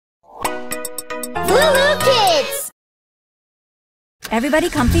LooLoo Kids! Everybody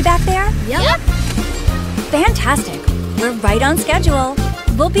comfy back there? Yep. Fantastic. We're right on schedule.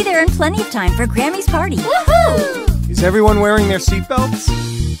 We'll be there in plenty of time for Grammy's party. Woohoo! Is everyone wearing their seatbelts?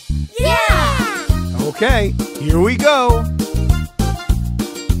 Yeah! Okay, here we go.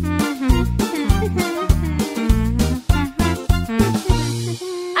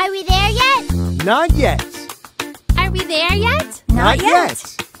 Are we there yet? Not yet. Are we there yet? Not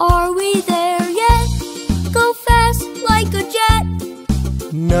yet. Are we there yet? Go fast like a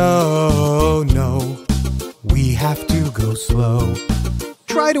jet. No, no. We have to go slow.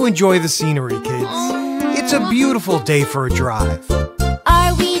 Try to enjoy the scenery, kids. It's a beautiful day for a drive.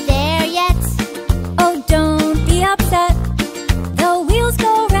 Are we there yet? Oh, don't be upset. The wheels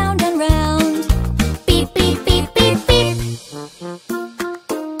go round and round. Beep, beep, beep, beep, beep.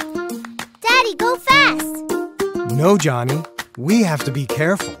 Daddy, go fast. No, Johnny. We have to be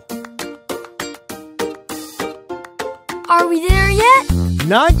careful. Are we there yet?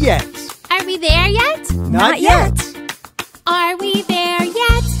 Not yet. Are we there yet? Not yet. Are we there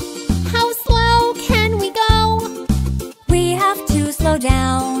yet? How slow can we go? We have to slow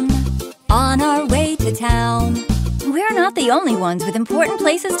down on our way to town. We're not the only ones with important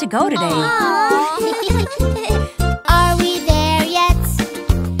places to go today. Are we there yet?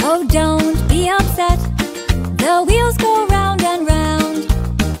 Oh, don't be upset. The wheels go round and round.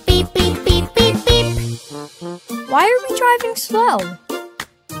 Beep, beep, beep, beep, beep. Why are we driving slow?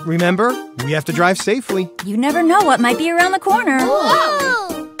 Remember, we have to drive safely. You never know what might be around the corner.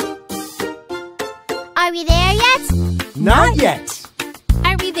 Whoa! Are we there yet? Not yet.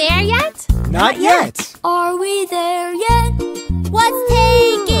 Are we there yet? Not yet. Are we there yet? What's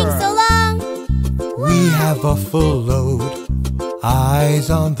taking so long? We have a full load. Eyes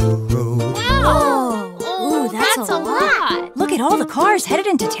on the road. Wow! Ooh, that's a lot. Look at all the cars headed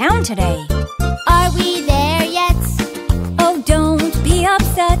into town today. Are we there yet? Oh, don't be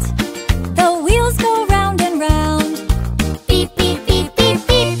upset. The wheels go round and round. Beep, beep, beep, beep,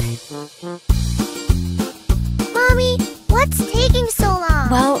 beep. Mommy, what's taking so long?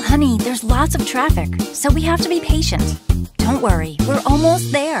 Well, honey, there's lots of traffic, so we have to be patient. Don't worry, we're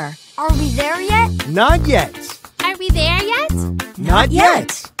almost there. Are we there yet? Not yet. Are we there yet? Not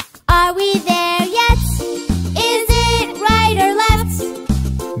yet. Are we there yet? Is it right or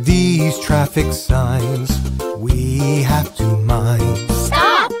left? These traffic signs we have to mind.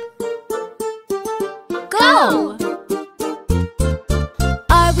 Stop! Go!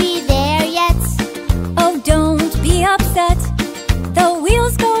 Are we there yet? Oh, don't be upset. The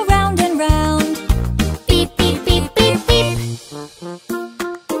wheels go round and round. Beep, beep, beep, beep, beep.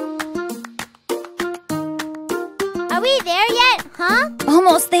 Are we there yet, huh?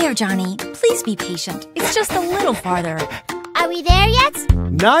 Almost there, Johnny. Please be patient. It's just a little farther. Are we there yet?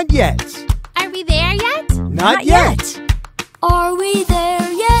 Not yet. Are we there yet? Not yet. Are we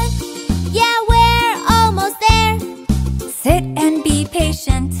there yet? Yeah, we're almost there. Sit and be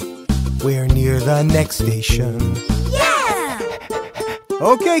patient. We're near the next station. Yeah!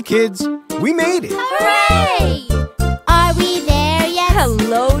 Okay, kids, we made it. Hooray! Are we there yet?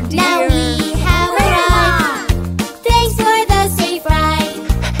 Hello, dear. Now we have arrived. Thanks for the safe ride.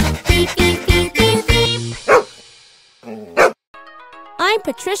 Beep, beep, beep, beep, beep. I'm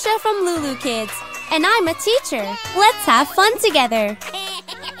Patricia from LooLoo Kids, and I'm a teacher. Let's have fun together.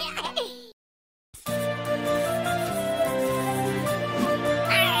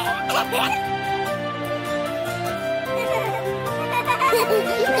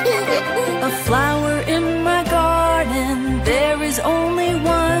 A flower in my garden, there is only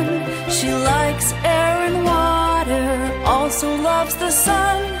one. She likes air and water, also loves the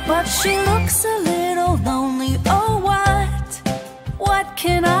sun. But she looks a little lonely, oh what? What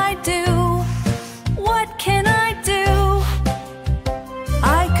can I do? What can I do?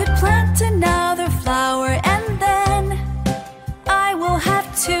 I could plant another flower and then I will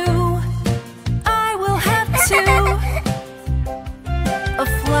have to. A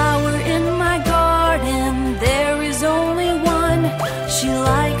flower in my garden, there is only one. She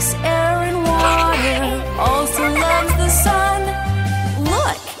likes air and water, also loves the sun.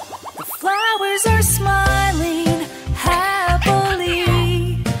 Look, the flowers are smiling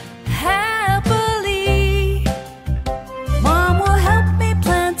happily, happily.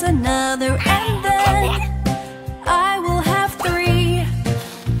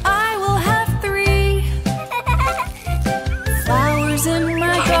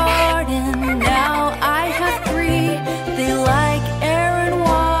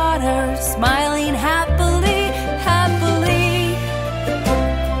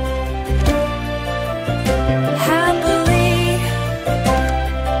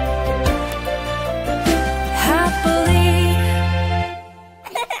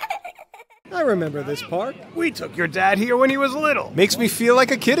 remember this park. We took your dad here when he was little. Makes me feel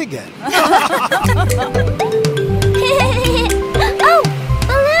like a kid again. Oh,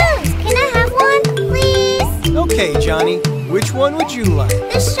 balloons! Can I have one, please? Okay, Johnny. Which one would you like?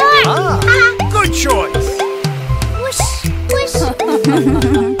 The shark! Ah, good choice. Whoosh, whoosh.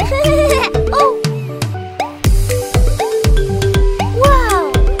 Oh!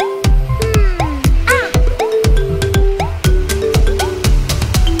 Wow!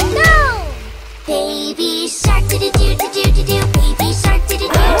 No! Baby shark, do-do-do-do-do-do-do. Baby shark,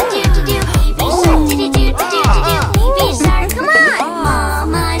 do-do-do-do-do-do. Baby shark, do-do-do-do-do-do. Baby shark, come on!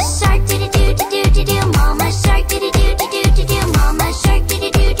 Mama shark, do-do-do-do-do-do. Mama shark, do-do-do-do-do-do. Mama shark,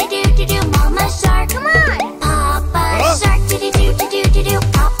 do-do-do-do-do-do. Mama shark, come on! Papa shark, do-do-do-do-do-do.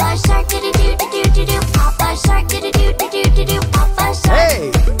 Papa shark, do-do-do-do-do-do. Papa shark, do-do-do-do-do-do. Papa shark.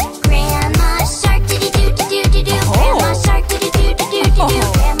 Hey! Grandma shark, do-do-do-do-do-do. Grandma shark, do-do-do-do-do-do.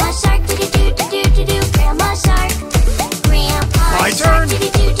 Grandma shark, do-do-do-do-do-do. Grandma shark. Grandpa My shark, turn.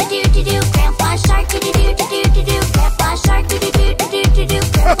 do-do-do-do-do-do. Grandpa shark, do-do-do-do-do-do. Grandpa shark, do-do-do-do-do-do.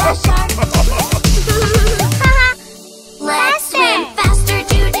 Grandpa shark. Let's swim faster,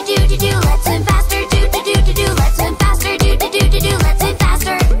 do-do-do-do-do. Let's swim faster, do-do-do-do-do. Let's swim faster, do-do-do-do-do. Let's swim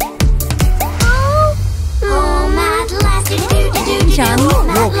faster. Home at last, do-do-do-do-do. Johnny, Home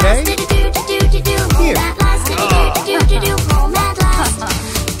you at okay? last, do-do-do-do-do. Here. Home at last, do-do-do-do-do. Home at last.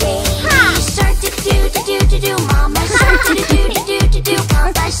 Baby shark, do-do-do-do-do. Mama shark, do-do-do-do-do.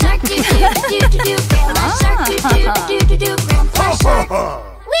 Papa shark, do-do-do-do-do. Grandma shark, do-do-do-do-do. Grandpa shark.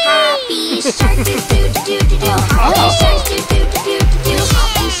 Happy shark, do-do-do-do-do. Happy sharks, do-do-do-do-do.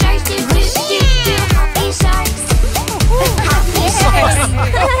 Happy sharks, do-do-do-do-do. Happy sharks. Happy sharks.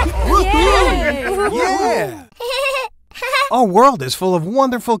 Yeah! Our world is full of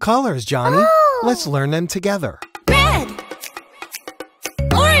wonderful colors, Johnny. Let's learn them together. Red,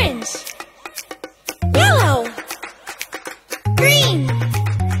 orange, yellow, green,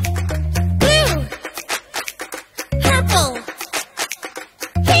 blue, purple,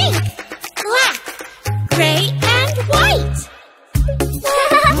 pink, black, gray, and white. What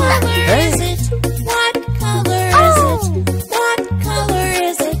color is it? What color is it? What color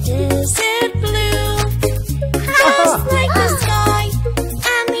is it? Is it blue? Just like the sky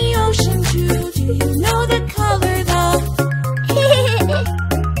and the ocean too. Do you know the color though?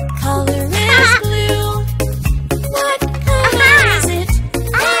 Color is blue. What color is it?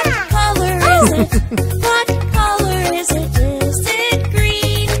 What color is it? What color is it? Is it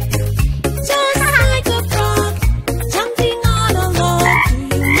green? Just like a frog jumping on a log.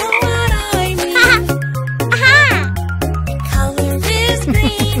 Do you know what I mean? Color is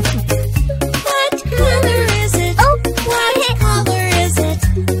green. What color is it? What color is it?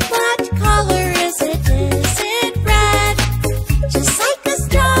 What color is it? Is it red? Just like a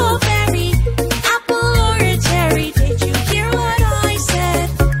strawberry, apple or a cherry. Did you hear what I said?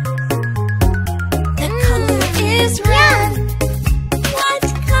 The color is red. What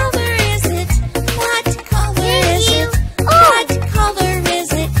color is it? What color is it? What color is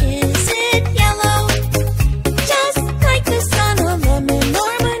it? Is it yellow? Just like the sun, a lemon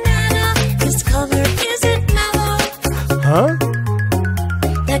or banana. This color isn't mellow. Huh?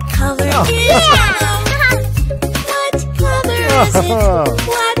 The color is yellow. What color is it?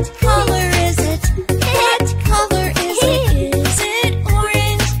 What color is it? What color is it? Is it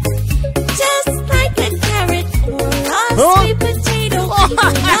orange? Just like a carrot or a sweet potato,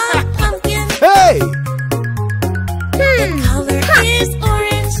 even a pumpkin. Hey! The color is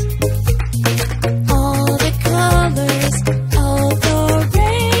orange. All the colors of the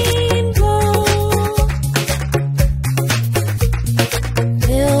rainbow.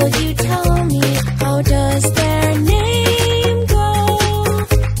 Will you tell me how does their name go?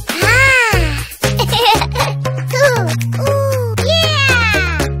 Ooh,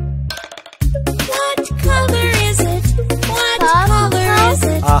 yeah! What color is it? What color is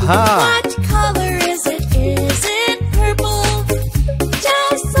it? Aha! What color is it? Is it purple?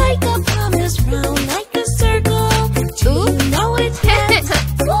 Just like a plum is round like a circle. Do you know it's red?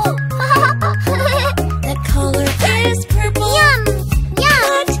 The color is purple. Yum!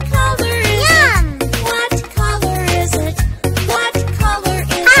 What color is it? What color is it? What color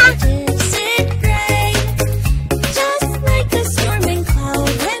is it? Is it gray? Just like a storming cloud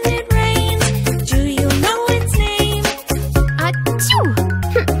when it rains. Do you know its name?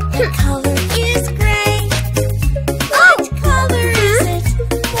 The color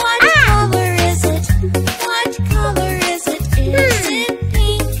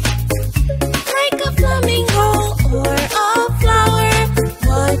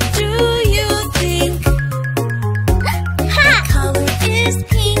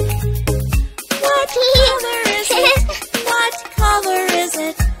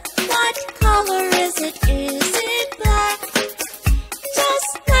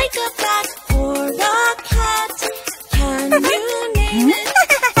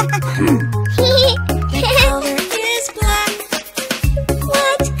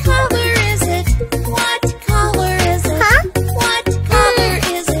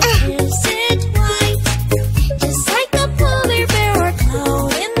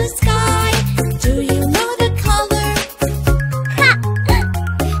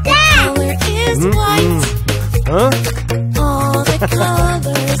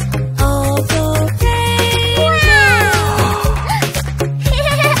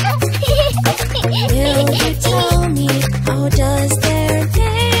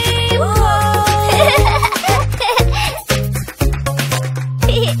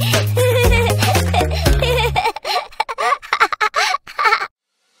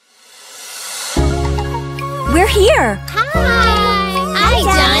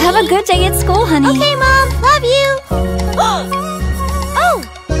honey. Okay, Mom. Love you. Oh!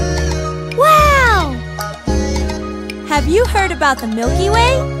 Wow! Have you heard about the Milky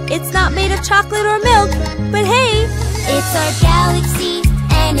Way? It's not made of chocolate or milk, but hey, It's our galaxy,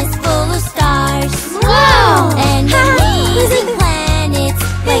 and it's full of stars. Wow! And amazing planets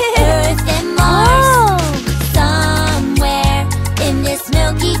like Earth and Mars. Somewhere in this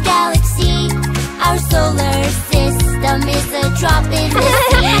Milky Galaxy, our solar system is a drop in the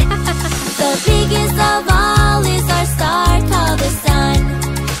sea. The biggest of all is our star called the sun.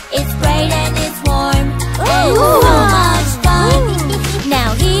 It's bright and it's warm and so much fun.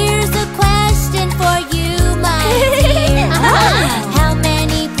 Now here's a question for you, my dear. How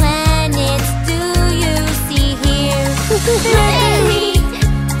many planets do you see here? 3,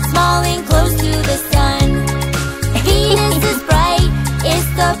 small and close to the sun. Venus is bright, it's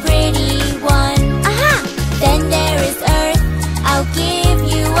the pretty one. Then there is Earth, I'll give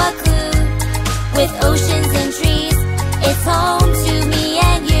you a clue. With oceans and trees, it's home to me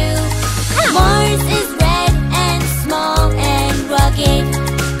and you. Mars is red and small and rugged.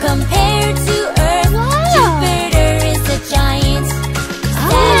 Compared to Earth, Jupiter is a giant.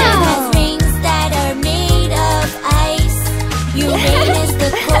 Saturn has rings that are made of ice. Uranus the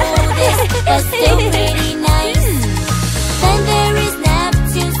coldest, but still pretty nice. Then there is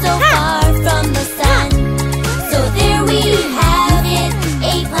Neptune, so far from the sun. So there we have it,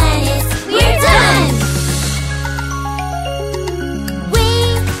 8 planets, we're done!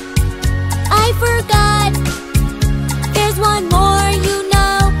 Wait, I forgot. There's one more, you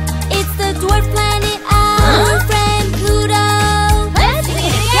know. It's the dwarf planet, our friend Pluto. Let's sing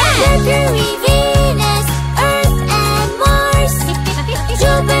it again! Mercury, Venus, Earth, and Mars.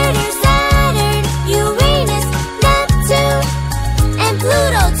 Jupiter, Saturn, Uranus, Neptune, and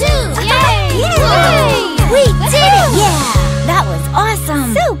Pluto too. Yay! We did it! Yeah, that was awesome.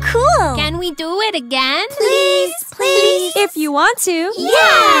 So cool! Can we do it again? Please, please. if you want to.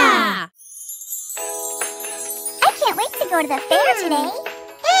 Yeah! I can't wait to go to the fair today.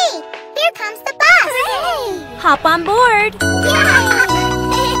 Hey, here comes the bus. Hooray! Hop on board.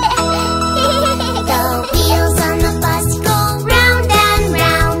 The wheels on the bus go round and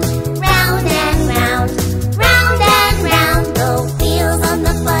round, round and round, round and round. The wheels on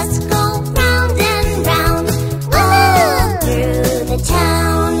the bus go round and round, all through the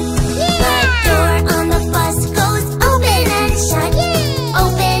town. The door on the bus goes open and shut,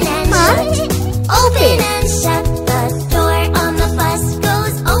 open and shut, open and shut. The door on the bus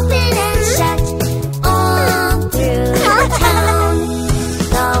goes open and shut, all through the town.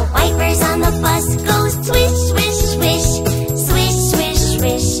 The wipers on the bus go swish, swish, swish, swish, swish,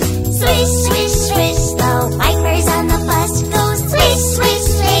 swish, swish, swish, swish. The wipers on the bus go swish, swish,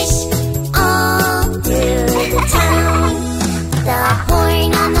 swish, all through the town. The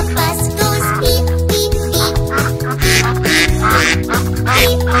horn on the bus goes beep, beep, beep, beep, beep,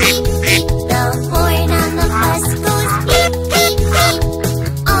 beep, beep. The horn on the bus goes beep, beep, beep,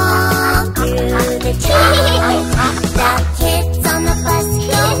 all through the town. The kids on the bus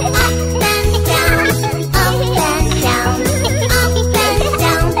go up and down, up and down, up and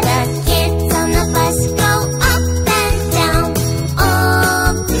down. The kids on the bus go up and down,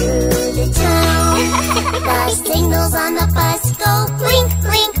 all through the town. The signals on the bus go blink,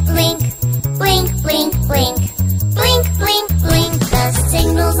 blink, blink, blink, blink, blink, blink, blink, blink. The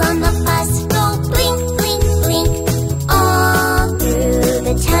signals on the bus go blink, blink, blink, all through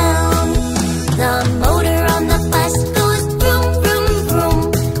the town. The motor on the bus goes vroom, vroom, vroom,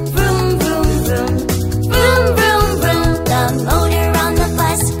 vroom, vroom, vroom, vroom, vroom, vroom. The motor on the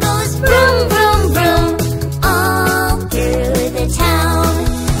bus goes vroom, vroom, vroom, all through the town.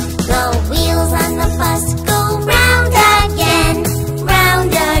 The wheels on the bus go round again, round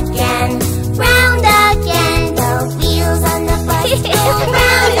again, round again. The wheels on the bus go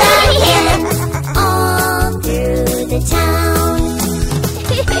round again, all through the town.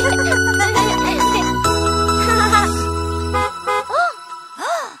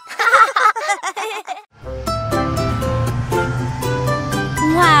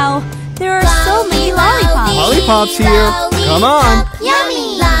 Wow, there are so many lollipops. Lollipops here. Come on.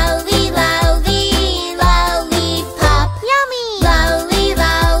 Yummy! Lolly, lolly, lollipop. Yummy! Lolly,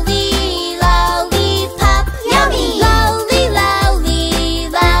 lolly, lollipop. Yummy! Lolly, lolly,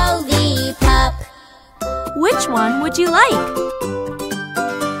 lollipop. Which one would you like?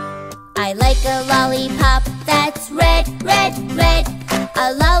 I like a lollipop that's red, red, red.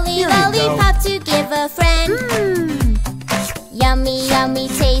 A lolly, Here you go. lollipop to give a friend. Yummy, yummy,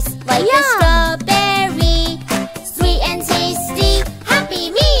 taste like a Yum. strawberry. Sweet and tasty,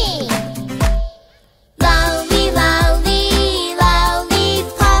 happy me. Lolly, lolly,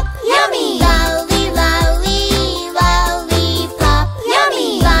 lollipop. Yummy! Lolly,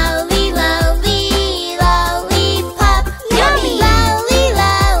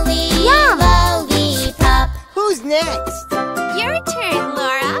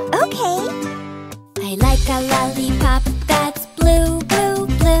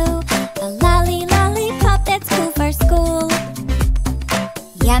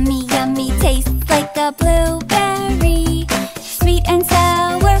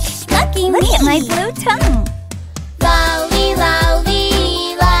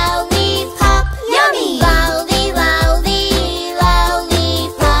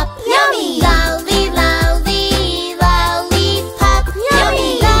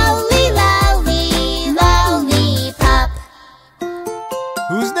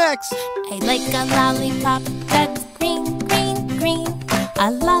 next? I like a lollipop that's green, green, green.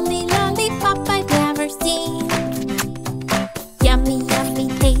 A lollipop I've never seen. Yummy, yummy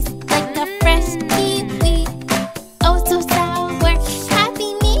taste like a fresh kiwi. Oh, so sour, happy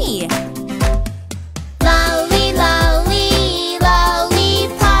me. Lolly, lolly,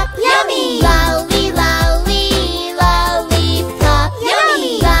 lollipop, yummy. Lolly, lolly, lollipop,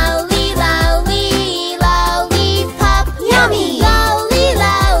 yummy. Lolly, lolly, lollipop, yummy. Lolly,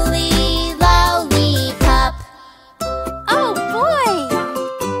 lolly, lollipop. Oh boy!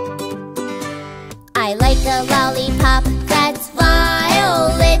 I like a lollipop that's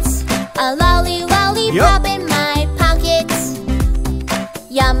violet. A lollipop in my pocket.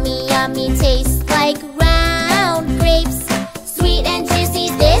 Yummy, yummy taste like round grapes. Sweet and juicy,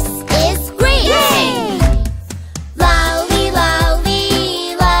 this is great! Yay! Lolly,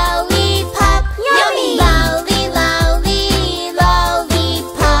 lolly, lollipop, yummy! Lolly, lolly,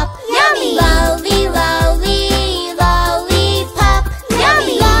 lollipop, yummy! Lolly, lolly, lollipop,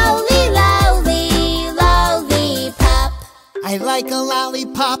 yummy! Lolly, lolly, lollipop. I like a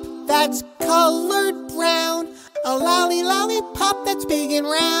lollipop that's colored brown. A lollipop that's big and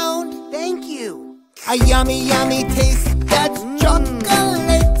round. Thank you. A yummy, yummy taste that's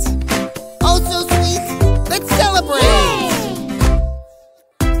chocolate. Oh, so sweet. Let's celebrate.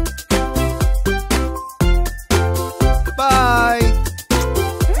 Bye.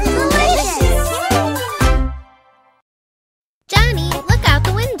 Johnny, look out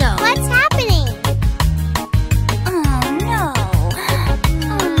the window. What's happening? Oh, no.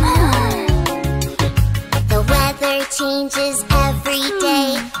 The weather changes every day.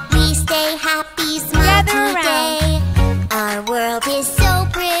 We stay happy, smile Gather today. Our world is so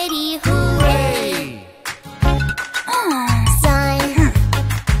pretty, hooray! Sun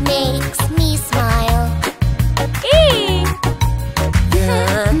makes me smile.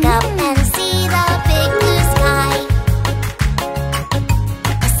 Look up and see the big blue sky.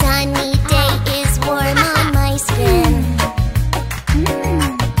 A sunny day is warm on my skin.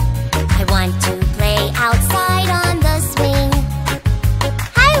 I want to play outside on the swing.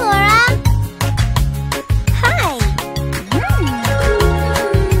 Hi, Laura. Hi.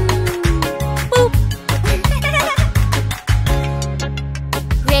 Boop.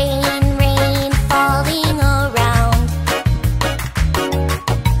 Rain, rain falling around.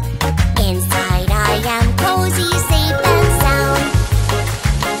 Inside I am cozy, safe and sound.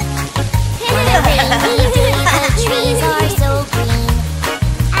 On a rainy day the trees are so green.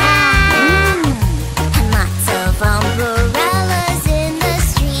 And lots of umbrellas in the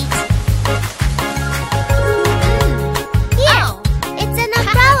street. Oh, it's an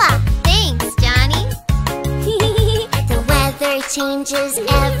umbrella. Thanks, Johnny. The weather changes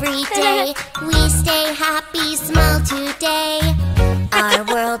every day. We stay happy, smile today. Our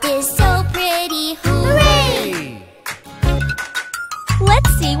world is so pretty, hooray!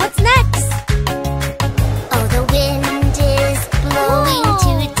 Let's see what's next. Oh, the wind is blowing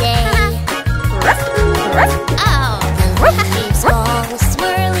today. Oh, The leaves all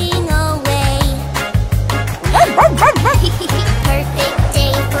swirling away. Perfect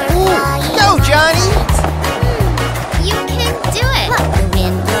day for flying. Go, Johnny. you can do it. The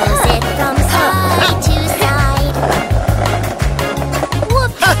wind blows it from side to side.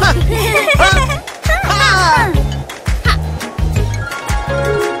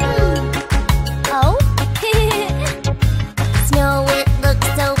 Oh, Snow, it looks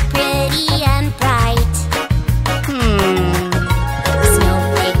so pretty and bright.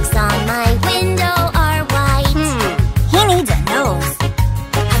 Snowflakes on my window are white. He needs a nose.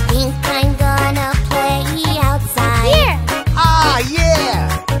 I think I'm gonna play outside. here. Ah,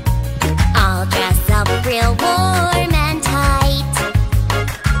 yeah. I'll dress up real warm and tight.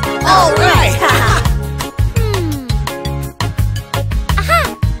 All right. Aha!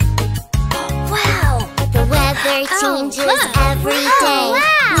 Wow! The weather changes look. every day.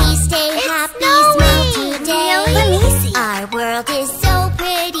 Wow. We stay happy, smile today. Let me see. Our world is so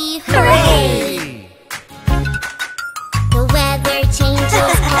pretty, hooray! The weather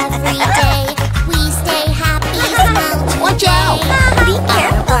changes every day. We stay happy, smile today. Watch out. Be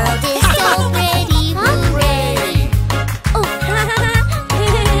careful. Our world is so pretty, hooray!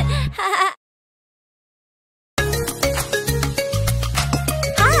 Hello.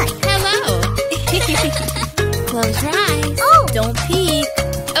 Close your eyes. Oh. Don't peek.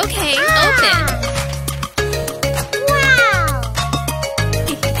 Okay, open. Wow!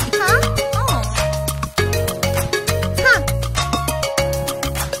 Huh? Oh.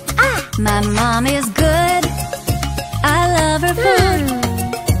 Huh. My mom is good. I love her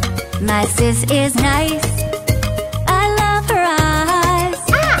food. My sis is nice. I love her eyes.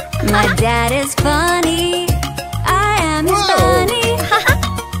 My dad is funny, I am his bunny.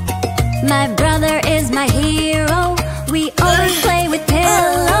 My brother is my hero, we always play with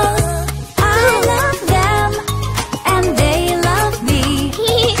pillows. I love them, and they love me.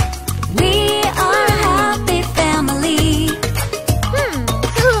 We are a happy family.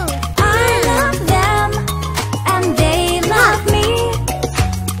 I love them, and they love me.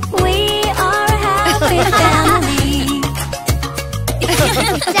 We are a happy family.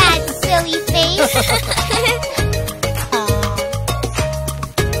 That silly face.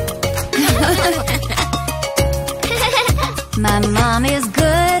 My mom is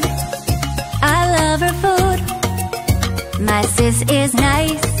good, I love her food. My sis is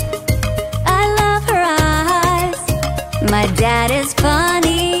nice, I love her eyes. My dad is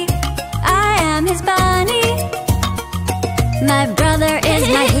funny, I am his bunny. My brother is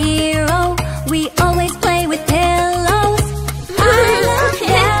my hero, we always play with pillows. I love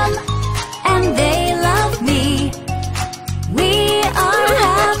them, and they love me. We are a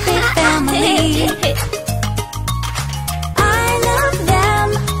happy family. I love them,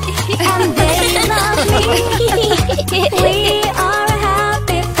 and they love me. We are a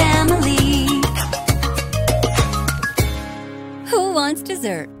happy family. Who wants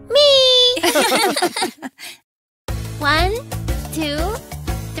dessert? Me! 1, 2,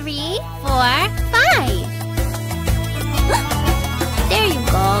 3, 4, 5. There you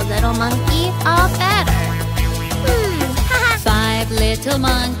go, little monkey. All better. 5 little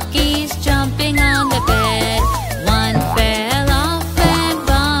monkeys jumping on the bed. One fell off and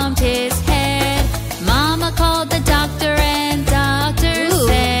bumped his head. Mama called the doctor and doctor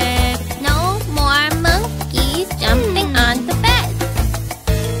said, No more monkeys jumping on the bed.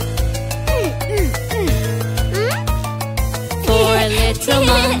 4 little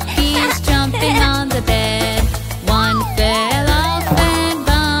monkeys jumping on the bed. One fell off and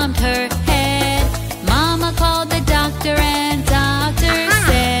bumped her head. Mama called the doctor and doctor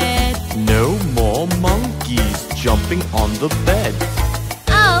said, No more monkeys jumping on the bed.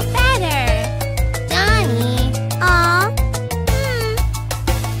 Oh, better. Johnny. Aw.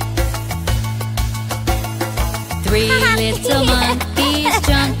 3 little monkeys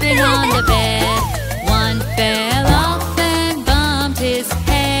jumping on the bed. One fell off and bumped his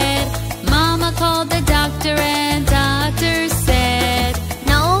head. Mama called the doctor and doctor said,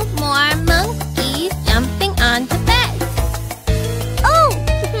 No more monkeys jumping on the bed. Oh!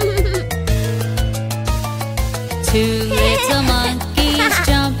 2 little monkeys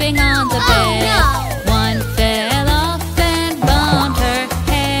jumping on the bed. One fell off and bumped her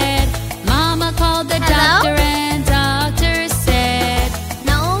head. Mama called the doctor and doctor said,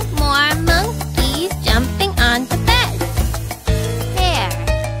 No more monkeys jumping on the bed. There.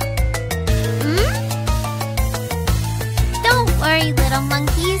 Don't worry, little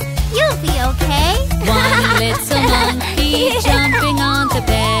monkeys. You'll be okay. 1 little monkey jumping on the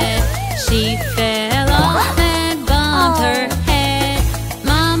bed. She fell off and bumped her head.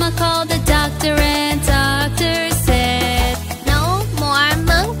 Mama called the doctor and doctor said, No more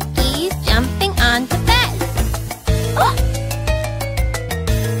monkeys jumping on the bed.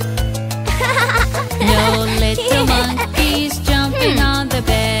 No little monkeys jumping on the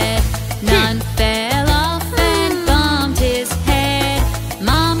bed. None fell off and bumped his head.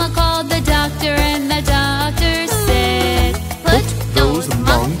 Mama called the doctor and the doctor said, Put Those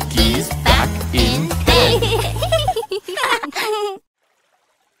monkeys back in bed.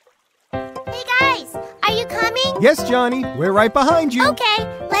 Hey guys, are you coming? Yes, Johnny, we're right behind you. Okay,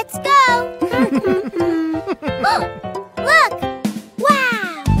 let's go. Look!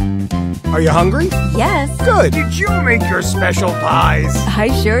 Wow! Are you hungry? Yes, Good. Did you make your special pies? I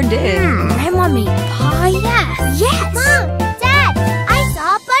sure did. Grandma made pie? Yes! Mom, Dad, I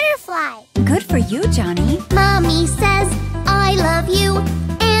saw a butterfly. Good for you, Johnny. Mommy says I love you,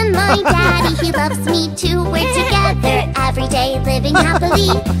 and my daddy, he loves me too. We're together every day, living happily.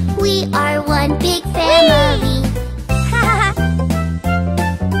 We are one big family.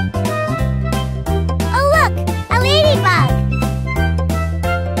 Oh look, a ladybug.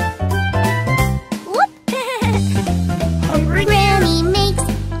 Whoop. Hungry? Granny makes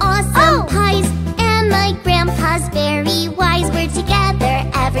awesome pies, and my grandpa's very wise. We're together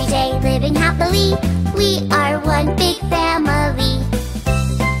every day, living happily. We are one big family.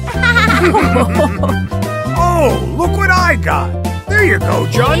 Oh, look what I got. There you go,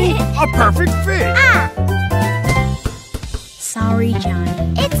 Johnny. A perfect fit. Sorry, Johnny.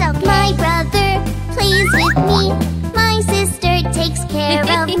 It's okay. My brother plays with me. My sister takes care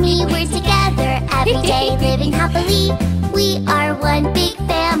of me. We're together every day, living happily. We are one big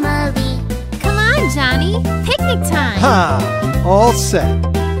family. Come on, Johnny. Picnic time. Ha! All set.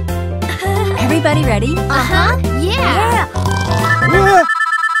 Everybody ready? Uh-huh. Yeah.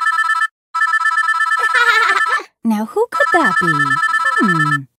 Now, who could that be?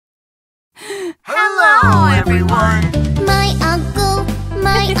 Hello, everyone. My uncle,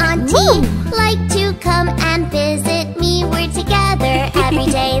 my auntie like to come and visit me. We're together every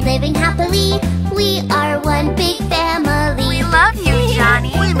day, living happily. We are one big family. We love you,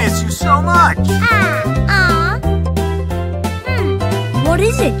 Johnny. We miss you so much. Aw. What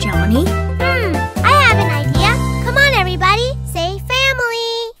is it, Johnny? I have an idea. Come on, everybody. Say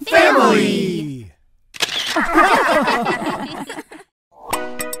family. Family!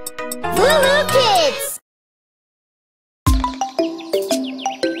 LooLoo Kids.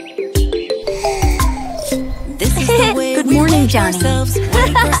 This is the way Good we morning, wake Johnny. ourselves,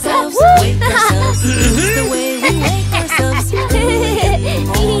 wake ourselves, wake ourselves. This is the way we wake ourselves early in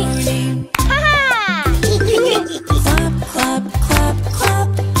the morning. Clap, clap, clap,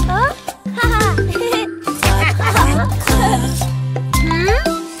 clap. Clap, clap, clap.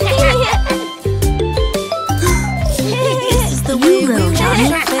 This is the way we wash our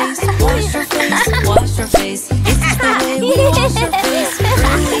face, wash our face, wash our face. This is the way we wash our face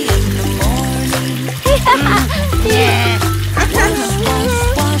early in the morning.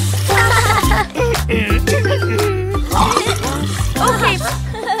 Wash, Okay.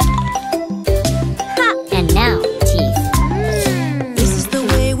 And now, teeth. This is the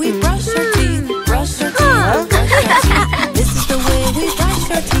way we brush our teeth, brush our teeth, brush our teeth. This is the way we brush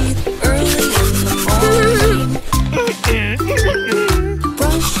our teeth early in the morning.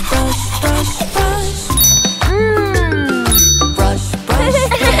 Brush, brush, brush, brush. Brush, brush,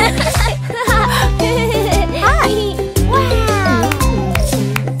 brush.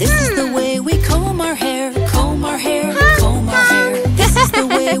 This is the way we comb our hair, comb our hair, comb our hair. This is the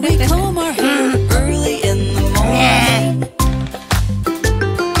way we comb our hair early in the morning.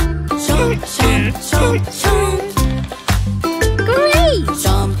 Chomp, chomp, chomp, chomp. Great.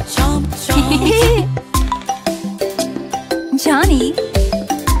 Chomp, chomp, chomp. Johnny,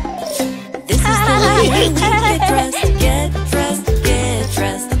 This is the way we get dressed, get dressed, get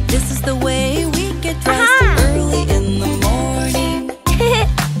dressed. This is the way we get dressed early in the morning.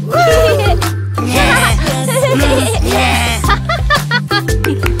 Yes, yes, yes, yes.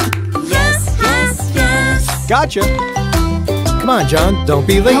 Yes, yes, yes. Gotcha! Come on, John, don't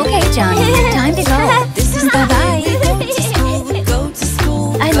be late. okay, Johnny, time to go. This is the way we go to school, go to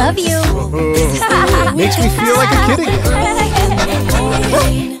school. I love you. This is the way we Makes me feel like a kid again. early in the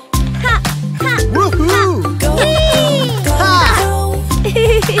morning. Woohoo! Go, go, go, go, go.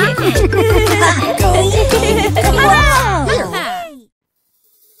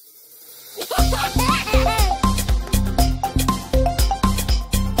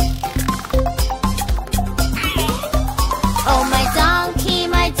 Oh, my donkey,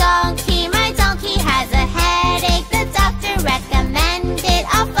 my donkey, my donkey has a headache. The doctor recommended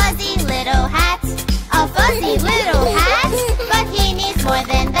a fuzzy little hat. A fuzzy little hat, but he needs more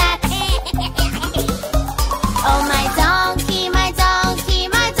than that. Oh, my donkey, my donkey,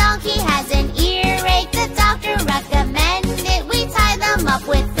 my donkey has an earache. The doctor recommended we tie them up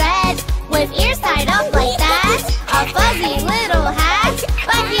with thread, with ears tied up like that. A fuzzy little hat,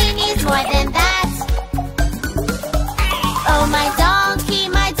 but he needs more than that. Oh, my donkey,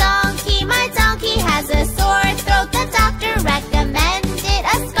 my donkey, my donkey has a sore throat. The doctor recommended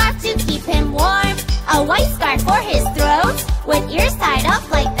a scarf to keep him warm. A white scarf for his throat, with ears tied up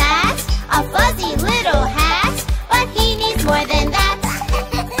like that. A fuzzy little hat, but he needs more than that.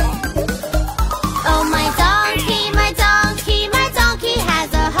 Oh, my donkey, my donkey, my donkey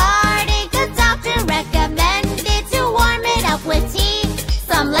has a heartache. The doctor recommended to warm it up with tea.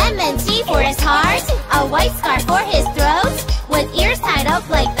 Some lemon tea for his heart, a white scarf for his throat, with ears tied up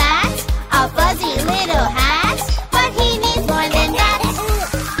like that. A fuzzy little hat, but he needs more than that.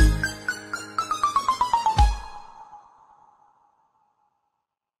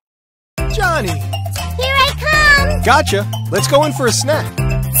 Johnny! Here I come! Gotcha! Let's go in for a snack.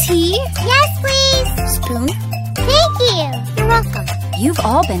 Tea? Yes, please. Spoon? Thank you. You're welcome. You've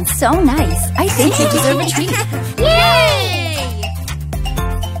all been so nice. I think you deserve a treat. Yay!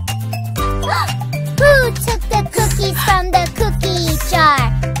 Who took the cookies from the cookie jar?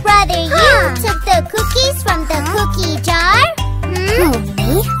 Brother, you took the cookies from the cookie jar? Who,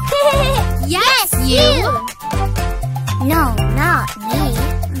 me? Yes, you! No, not me.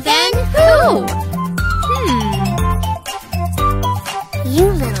 Then who? You,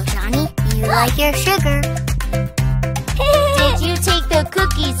 little Johnny. You like your sugar. Did you take the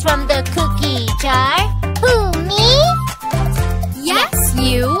cookies from the cookie jar? Who, me? Yes,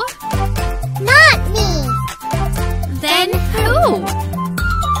 you. Not me. Then who?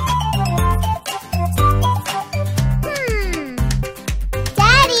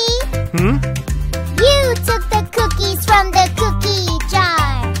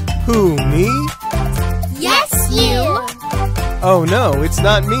 No, it's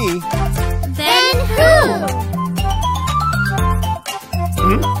not me. Then who?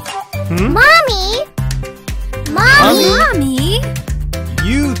 Mommy! Mommy?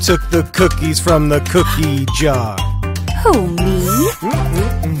 You took the cookies from the cookie jar. Who, me?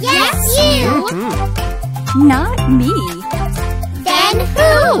 Yes, you! Not me. Then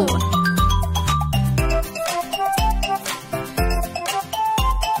who?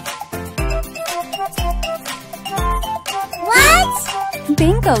 What?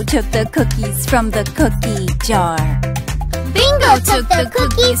 Bingo took the cookies from the cookie jar. Bingo took the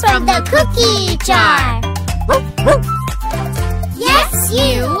cookies from the cookie jar. Yes,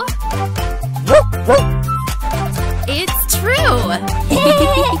 you! It's true.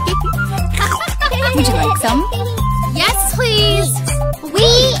 Would you like some? Yes, please. We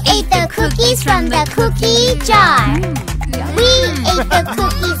ate the cookies from the cookie jar. We ate the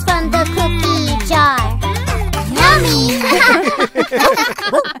cookies from the cookie jar. Yummy!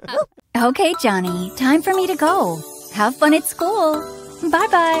 Okay, Johnny, time for me to go. Have fun at school.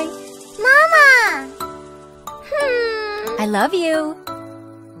 Bye-bye. Mama! I love you.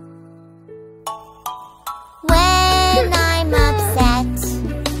 When I'm upset,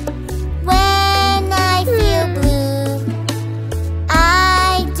 when I feel blue,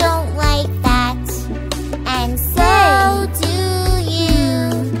 I don't like that, and so do you.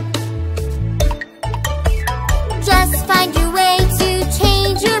 Just find your way to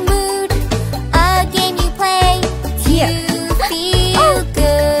change your mood. A game you play to feel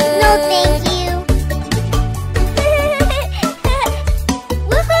good. No, thank you.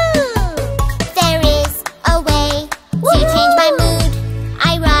 Woohoo! There is a way to change my mood. I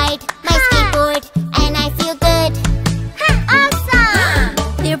ride my skateboard and I feel good. Awesome!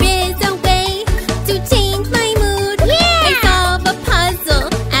 There is a way to change my mood. I solve a puzzle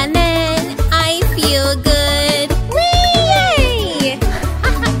and then I feel good. Yay!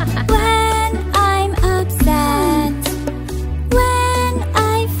 When I'm upset, when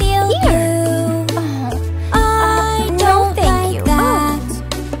I feel blue, I don't like that,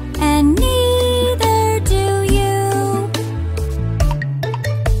 and neither do you.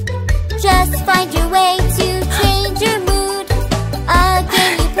 Just find your way to change your mood. A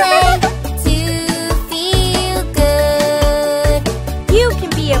game you play to feel good. You can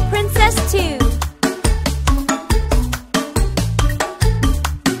be a princess too.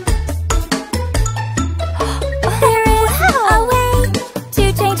 There is a way to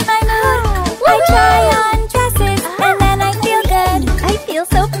change my mood. I try on dresses and then I feel good. I feel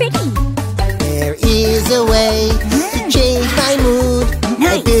so pretty. There is a way to change my mood. I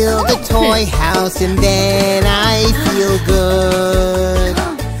build a toy house and then I feel good.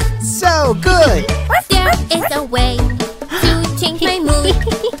 So good! There is a way to change my mood.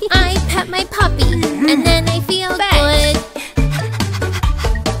 I pet my puppy and then I feel good.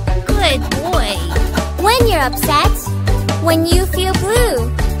 Good boy. When you're upset, when you feel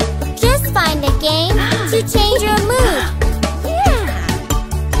blue, just find a game to change your mood.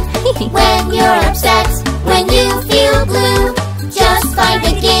 When you're upset, when you feel blue, just find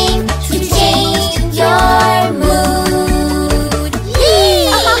a game to change your mood.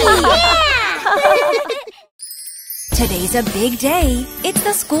 Today's a big day. It's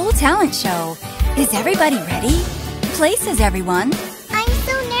the school talent show. Is everybody ready? Places, everyone. I'm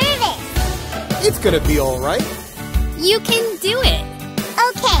so nervous. It's gonna be all right. You can do it.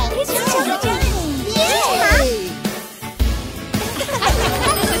 Okay.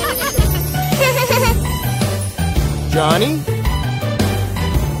 Johnny?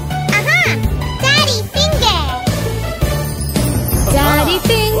 Daddy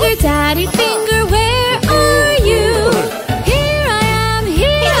finger. Daddy finger, where are you? Here I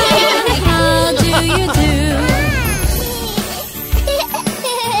am, how do you do?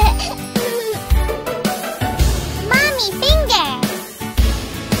 Mommy finger.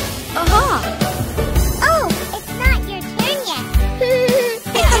 Aha! Oh, it's not your turn yet.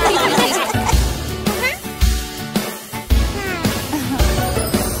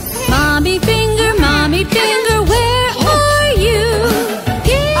 Mommy finger, where are you?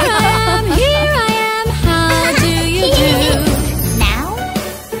 Here I am, how do you do? Now?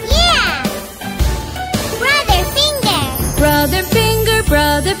 Yeah. Brother finger.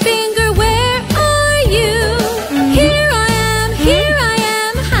 Brother finger, where are you? Here I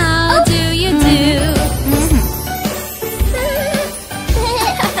am, how do you do?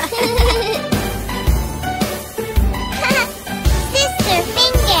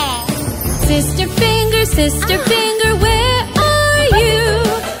 Sister finger, where are you?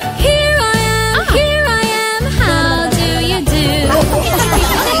 Here I am, how do you do?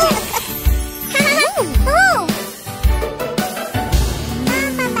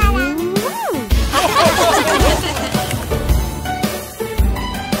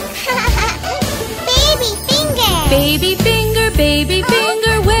 Baby finger,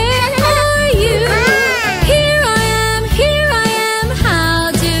 where are you? Here I am,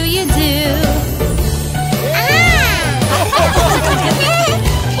 how do you do?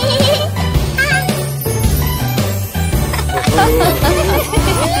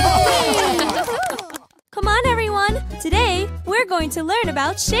 Come on, everyone. Today, we're going to learn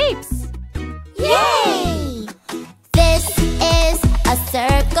about shapes. Yay! This is a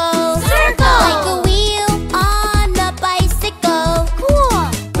circle. Like a wheel on a bicycle. Cool.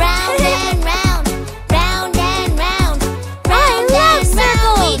 Round and round, round and round, round and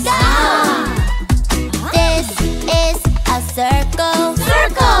round we go. This is a circle.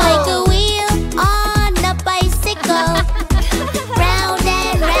 Like a wheel on a bicycle. Round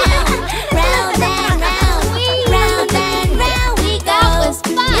and round, round and round, round and round we go. That was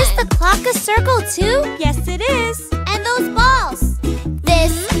fun. Is the clock a circle too? Yes, it is. And those balls.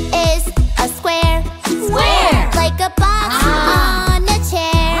 This is a square. Like a box on a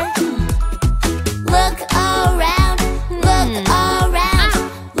chair. Look around,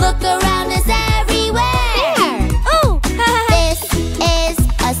 look around us everywhere. Oh! This is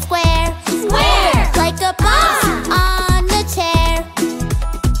a square. Like a box on a chair.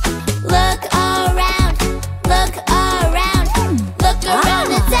 Look around, look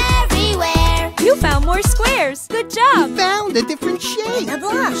around us everywhere. You found more squares. Good job. Found a different shape.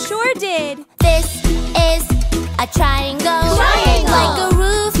 Sure did. This is a triangle. Like a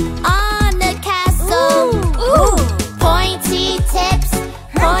roof on a castle. Pointy tips,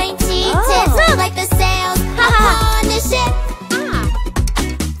 like the sails upon a ship.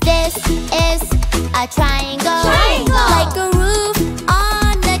 This is a triangle. Like a roof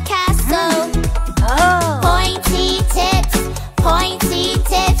on a castle. Pointy tips,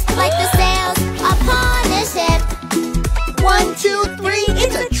 like the sails upon a ship. 1, 2, 3,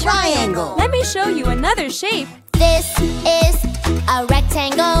 it's a triangle. Let me show you another shape. This is a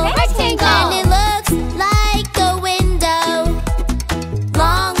rectangle. And it looks like a window.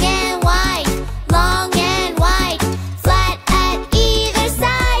 Long and wide, flat at either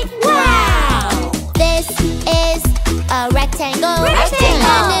side. Wow! This is a rectangle.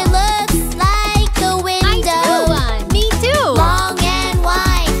 And it looks like a window. Me too. Long and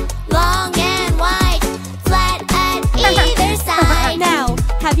wide, flat at either side. Now,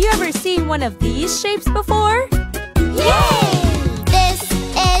 have you ever seen one of these shapes before? Yay! This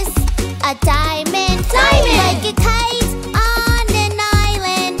is a diamond. Like a kite on an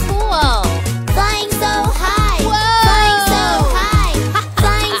island. Whoa. Flying so high. Flying so high.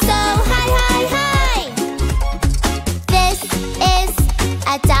 Flying so high. This is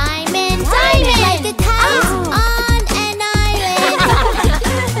a diamond. Like a kite on an island.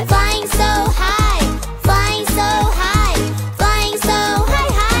 Flying so high. Flying so high. Flying so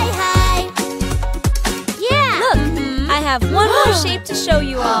high. Yeah. Look, I have one more shape to show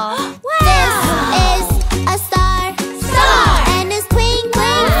you all. This is a star. And it's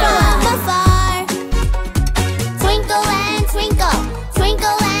twinkling from afar. Twinkle and twinkle,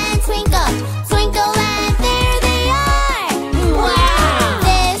 twinkle and twinkle, twinkle and there they are. Wow!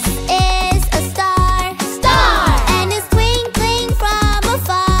 This is a star. And it's twinkling from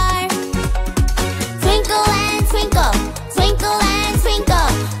afar. Twinkle and twinkle, twinkle and twinkle,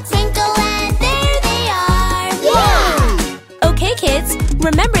 twinkle and there they are. Yeah! Okay, kids,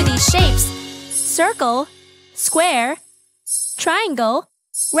 remember these shapes. Circle, square, triangle,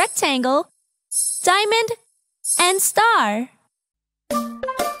 rectangle, diamond, and star.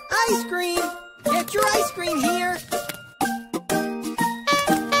 Ice cream. Get your ice cream here.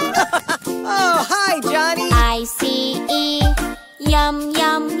 Oh, hi, Johnny. I-C-E, yum,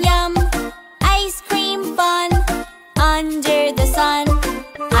 yum, yum. Ice cream fun, under the sun.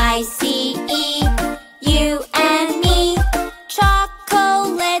 I-C-E, you and me.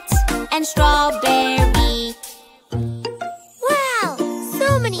 Chocolate and strawberry. Wow,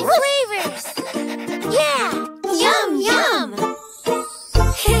 so many flavors. Yeah, yum, yum.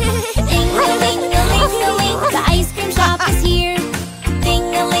 Ding-a-ling-a-ling-a-ling, the ice cream shop is here.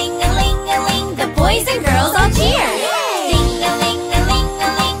 Ding-a-ling-a-ling-a-ling, the boys and girls all cheer.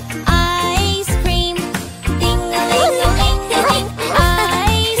 Ding-a-ling-a-ling-a-ling, ice cream. Ding-a-ling-a-ling-a-ling,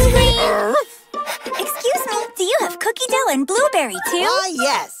 ice cream. Excuse me, do you have cookie dough and blueberry too?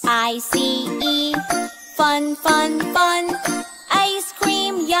 Yes. I-C-E, fun, fun, fun. Ice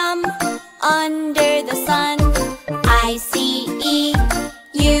cream, yum, under the sun. I-C-E,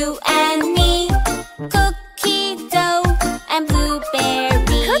 you and me. Cookie dough and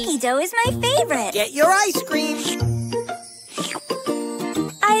blueberry. Cookie dough is my favorite. Get your ice cream.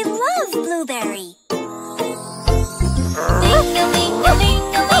 I love blueberry.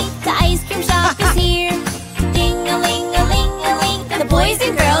 Ding-a-ling-a-ling-a-ling, the ice cream shop is here. Ding-a-ling.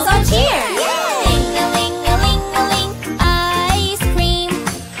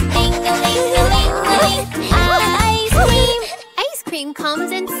 cream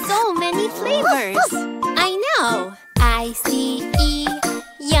comes in so many flavors. I know. I-C-E,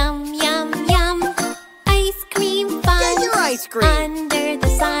 yum, yum, yum. Ice cream fun. Get your ice cream. Under the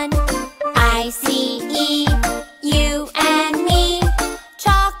sun. I-C-E, you and me.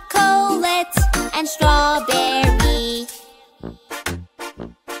 Chocolate and strawberry.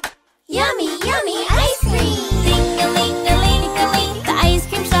 Yummy, yummy ice cream. Ding-a-ling-a-ling-a-ling, the ice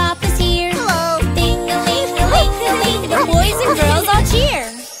cream shop is here. Hello. Ding-a-ling-a-ling-a-ling, the boys and girls all cheer.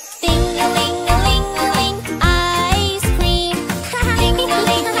 Ding-a-ling-a-ling-a-ling, ice cream.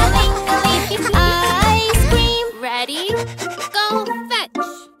 Ding-a-ling-a-ling-a-ling, ice cream. Ready? Go fetch.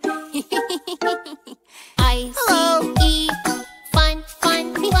 I-C-E, fun, fun,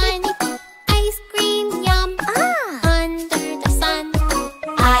 fun. Ice cream, yum, under the sun.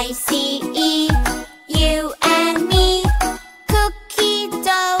 I-C-E, you and me. Cookie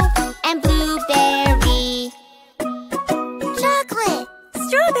dough and blueberry. Chocolate,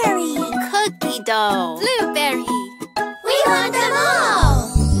 strawberry, cookie dough, blueberry. We want them all.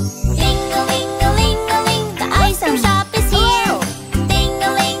 Ding-a-ling-a-ling-a-ling, the ice cream shop is here.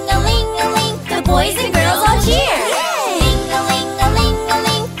 Ding-a-ling-a-ling-a-ling, the boys and girls all cheer.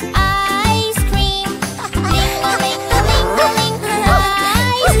 Ding-a-ling-a-ling-a-ling, ice cream. Ding-a-ling-a-ling-a-ling,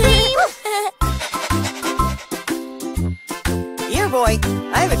 ice cream. Here, boy,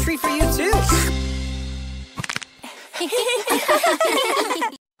 I have a treat for you, too.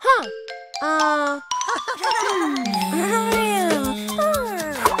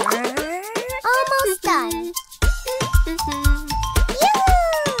 Almost done.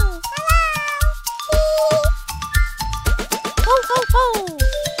 Ho, ho, ho!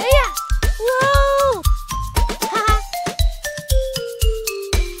 Yeah! Whoa!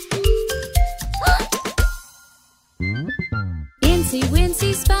 Incy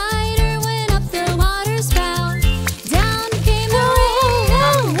Wincy Spider went up the water spout. Down came the rain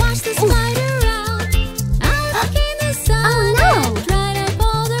and washed the spider out. Out came the sun and dried up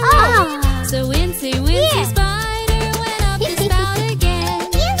all the rain. So Incy Wincy Spider went up the spout again.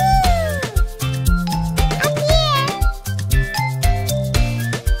 Up here.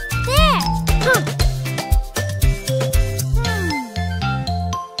 There.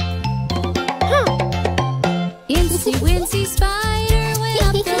 Incy Wincy Spider went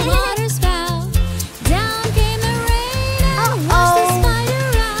up the water spout. Down came the rain and washed the spider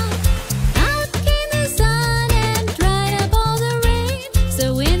out. Out came the sun and dried up all the rain. So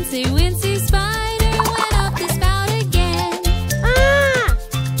Wincy Wincy Spider went up the spout again.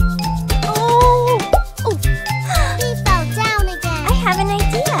 He fell down again. I have an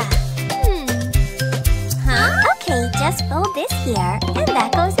idea. Okay, just fold this here, and that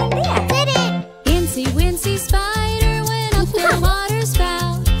goes in there. Did it! Incy Wincy Spider went up the water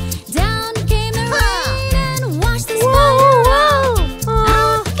spout. Down came the rain and washed the spider out.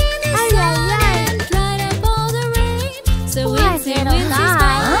 Out came the sun and dried up all the rain. So Wincy Wincy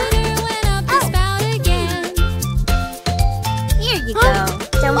Spider went up the spout again. Here you go.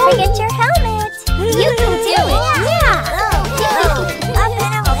 Don't forget your helmet. You can do it. Yeah. Up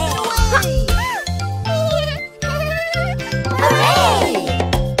and away. Hooray!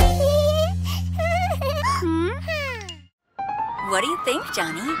 What do you think,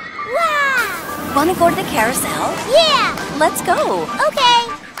 Johnny? Wow! Wanna go to the carousel? Yeah! Let's go. Okay.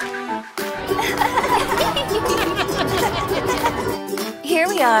 Here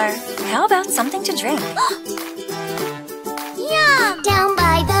we are. How about something to drink? Yum! Down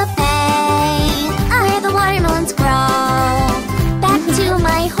by the bay, where the watermelons grow. Back to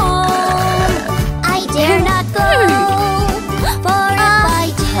my home, I dare not go. For if I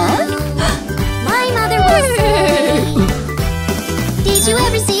do, my mother will say, did you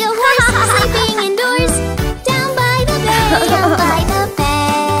ever see a horse sleeping indoors? Down by the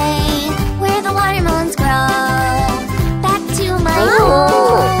bay, where the watermelons grow. Back to my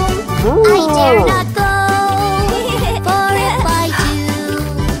home, I dare not go. For if I do,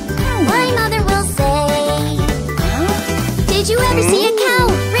 my mother will say, did you ever see a cow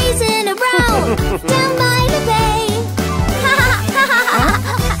raising a brow? Down by the bay.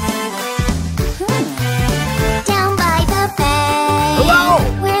 Down by the bay,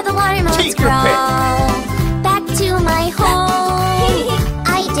 where the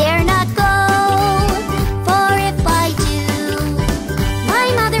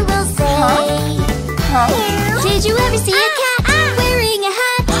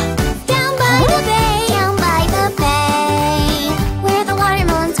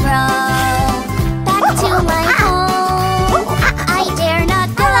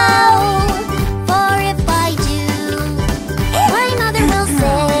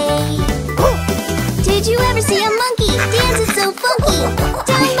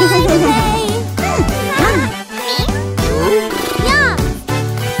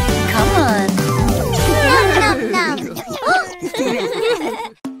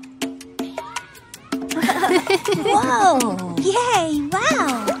Whoa! Yay!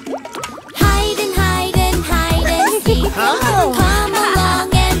 Wow! Hide and hide and hide and seek. Come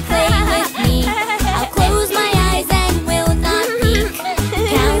along and play with me. I'll close my eyes and will not peek.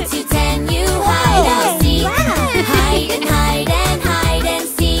 Count to 10, you hide, I'll seek. Hide and hide and hide and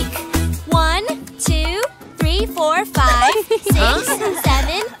seek. 1, 2, 3, 4, 5, 6,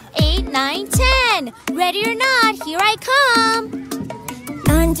 7, 8, 9, 10. Ready or not, here I come.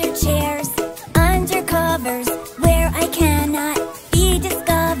 Under chairs, under covers, where I cannot be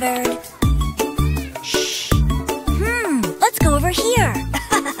discovered. Shh. Let's go over here.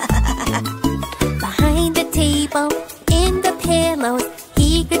 Behind the table, in the pillows,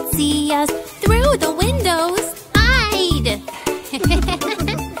 he could see us through the windows. Hide!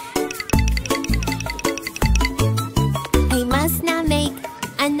 I must not make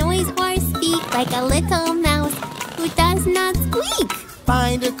a noise or speak like a little mouse who does not squeak.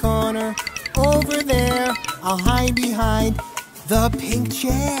 Find a corner over there. I'll hide behind the pink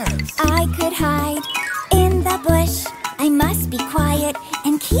chairs. I could hide in the bush. I must be quiet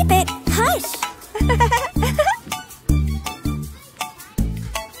and keep it hush.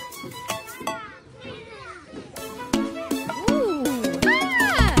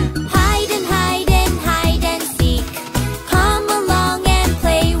 Hide and hide and hide and seek. Come along and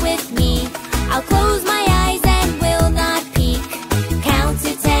play with me. I'll close my eyes and will not peek. Count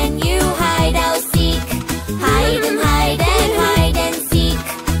to 10, you hide, I'll seek. Hide and hide and hide and seek.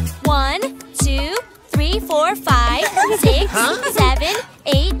 1, 2, 3, 4, 5, 6, 7,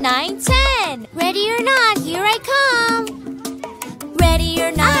 8, 9, 10. Ready or not, here I come. Ready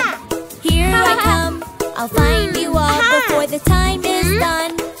or not, here I come. I'll find you all before the time is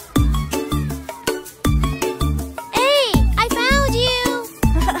done. Hey, I found you!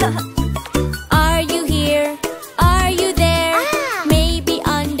 Are you here? Are you there? Maybe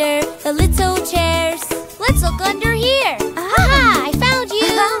under the little chairs. Let's look under here. Aha, I found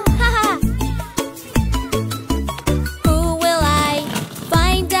you! Who will I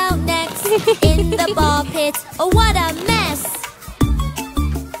find out next? In the ball pit. Oh, what a mess!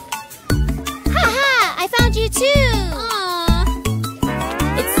 Haha, I found you too! Aww.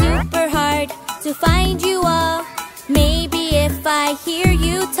 It's super hard to find you all. Maybe if I hear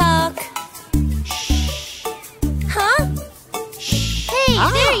you talk. Huh? Hey,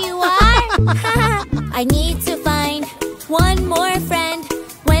 there you are! I need to find one more friend.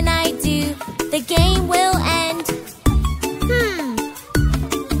 When I do, the game will end.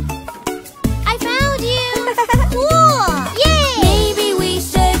 I found you! Cool! Yay! Maybe we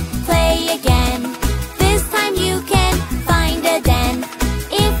should play again. This time you can find a den.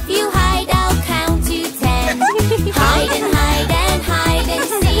 If you hide, I'll count to 10. Hide and hide and hide and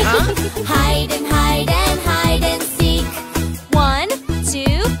seek. Hide and hide and hide and seek. 1,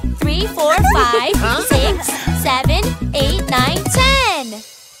 2, 3, 4, 5, 6, 7, 8, 9, 10.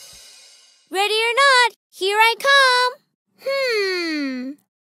 Ready or not, here I come.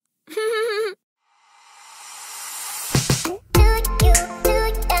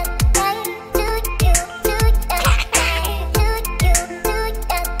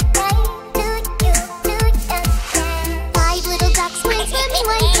 Five little ducks went swimming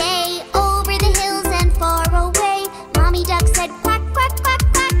one day over the hills and far away. Mommy duck said quack, quack, quack,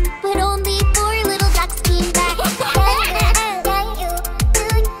 quack, but only 4 little ducks came back.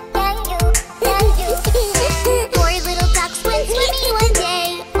 4 little ducks went swimming one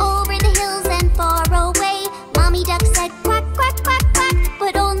day over the hills and far away. Mommy duck said quack, quack, quack, quack,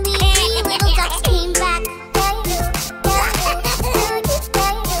 but only 3 little ducks came back.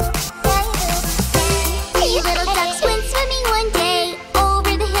 3 little ducks went swimming one day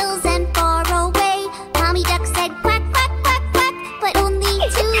over the hills and far away. Mommy duck said quack, quack, quack, quack, but only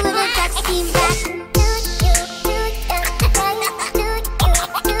 2 little ducks came back.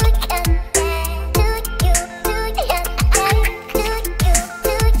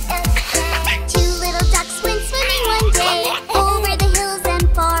 2 little ducks went swimming one day over the hills and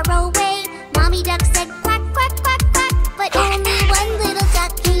far away. Mommy duck said quack, quack, quack, quack, but only 1 little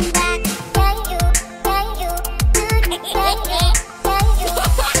duck came back.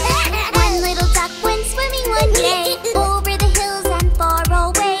 1 little duck went swimming one day over the hills and far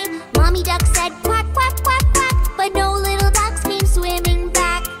away. Mommy duck said quack,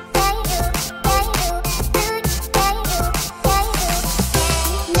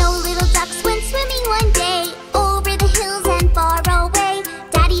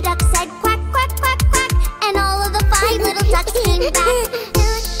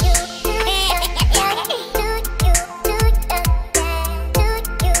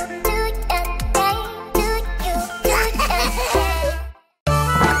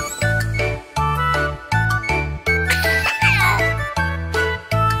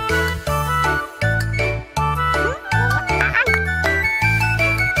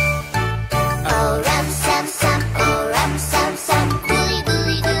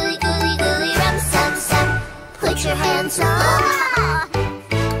 Put your hands up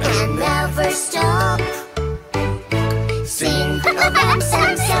and never stop. Sing a ram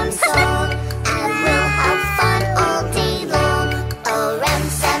sam sam song, and we'll have fun all day long. Oh ram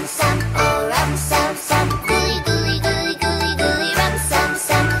sam sam, oh ram sam sam, gooly gooly gooly gooly gooly ram sam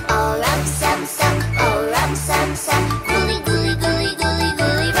sam. Oh ram sam sam, oh ram sam sam, gooly gooly gooly gooly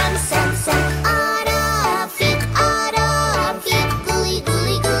gooly ram sam sam. Arafik, gooly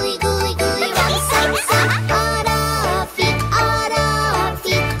gooly gooly gooly gooly ram sam sam. Arafik,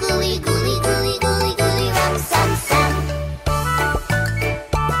 gooly gooly gooly gooly gooly ram sam sam.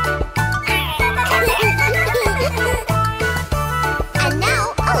 And now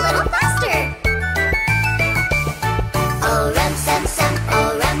a little faster. Oh ram sam sam, oh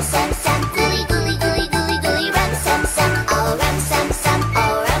ram sam sam, gooly gooly gooly gooly gooly ram sam sam. Oh ram sam sam,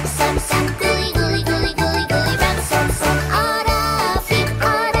 oh ram sam sam, gooly gooly gooly gooly gooly ram sam sam. Arafik,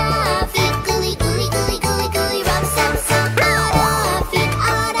 gooly gooly gooly gooly gooly ram sam sam. Arafik,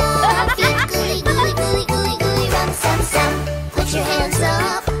 gooly gooly gooly gooly gooly ram sam sam. Put your hands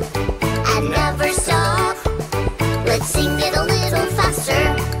up and never stop. Let's sing it a little faster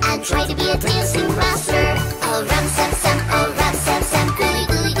and try to be a dancing master. Oh ram sam sam, oh ram sam sam, gooly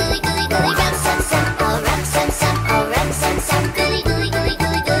gooly gooly gooly gooly ram sam sam. Oh ram sam sam, oh ram sam sam, gooly gooly gooly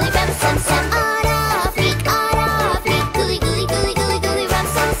gooly gooly ram sam sam. Arafik, gooly gooly gooly gooly gooly ram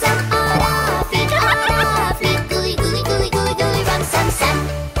sam sam. Arafik, gooly gooly gooly gooly gooly ram sam sam.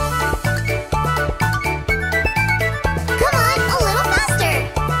 Come on, a little faster.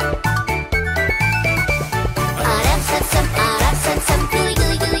 Ram sam sam, gooly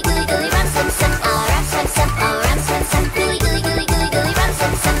gooly gooly gooly gooly ram sam sam. Ram sam sam, gooly gooly gooly gooly gooly ram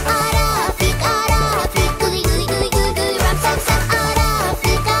sam sam. Arafik, gooly gooly gooly gooly gooly ram sam sam.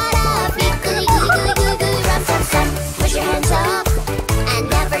 Arafik, gooly gooly gooly gooly gooly ram sam sam. Put your hands up and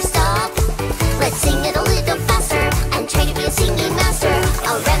never stop. Let's sing it a little faster and try to be a singing master.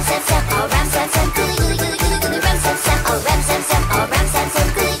 Oh ram sam sam, oh ram sam sam, gooly gooly gooly gooly gooly ram sam sam. Oh ram sam sam, oh ram sam sam,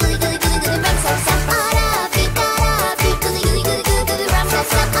 gooly gooly gooly gooly gooly ram sam sam. Arafik, gooly gooly gooly gooly gooly ram sam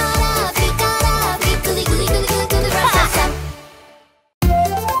sam. Arafik, gooly gooly gooly gooly gooly ram sam sam.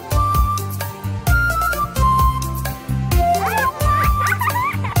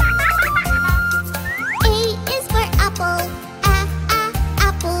 A is for apple,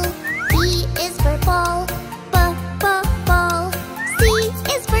 apple. B is for ball, ball. C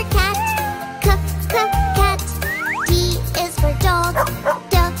is for cat, cat. D is for dog,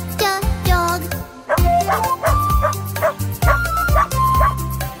 dog.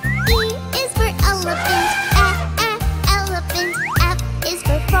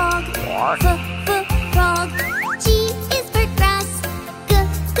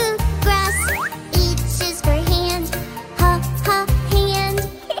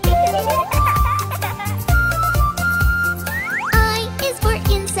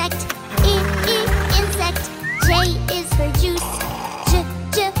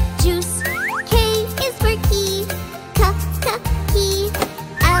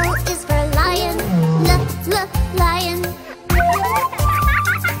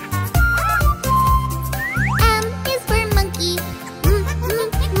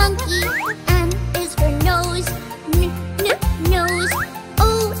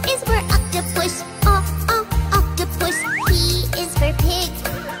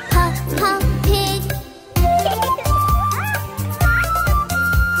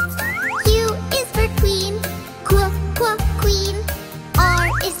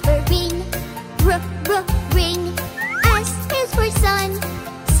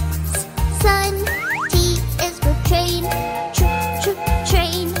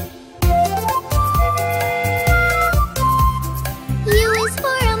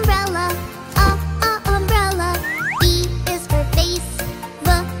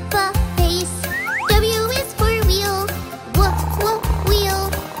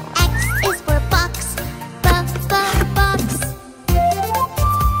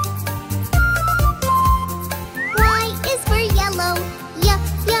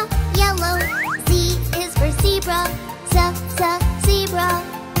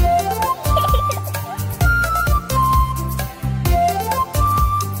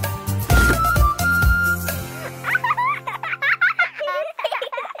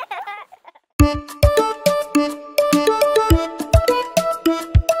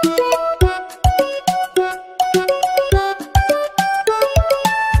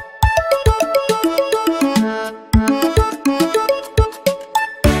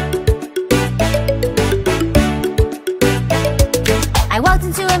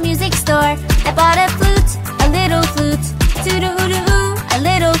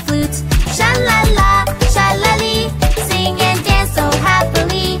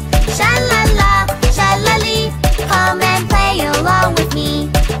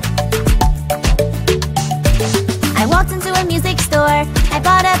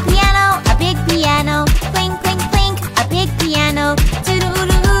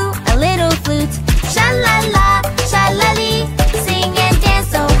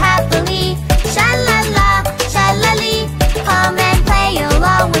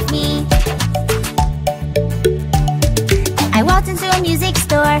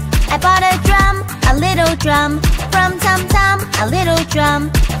 I bought a drum, a little drum. From tum tum, a little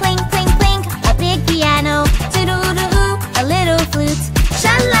drum. Clink, clink, clink, a big piano. Toodle-oo, a little flute.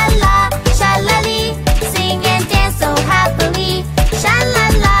 Sha-la-la, sha-la-lee, sing and dance so happily.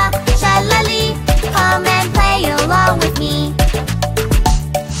 Sha-la-la, sha-la-lee, come and play along with me.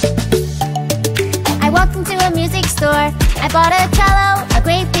 I walked into a music store. I bought a cello, a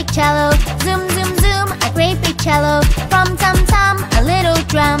great big cello. Zoom, zoom, zoom, a great big cello. From tum tum, a little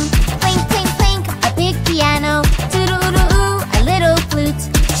drum. Clink, clink, clink, a big piano. Toodle-oo, a little flute.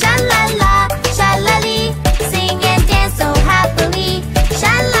 Sha-la-la, sha-la-lee, sing and dance so happily.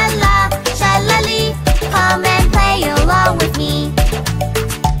 Sha-la-la, sha-la-lee, come and play along with me.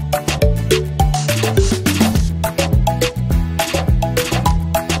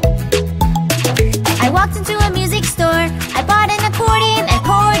 I walked into a music store. I bought an accordion,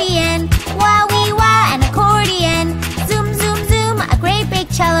 accordion. Wah-wee-wah, an accordion. Zoom, zoom, zoom, a great big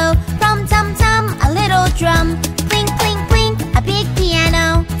cello. From tum tum, a little drum. Clink, clink, clink, a big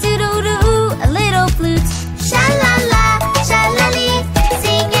piano. Toodle-oo, a little flute. Sha-la-la, sha-la-lee,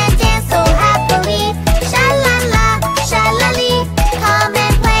 sing and dance so happily. Sha-la-la, sha-la-lee, come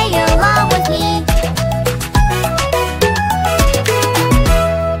and play along with me.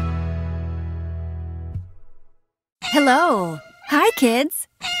 Hello. Hi, kids.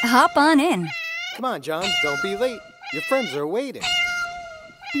 Hop on in. Come on, John, don't be late. Your friends are waiting.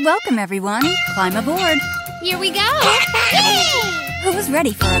 Welcome, everyone. Climb aboard. Here we go! Who's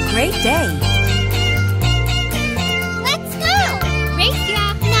ready for a great day? Let's go! Race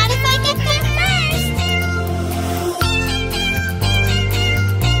ya! Not if I get there first!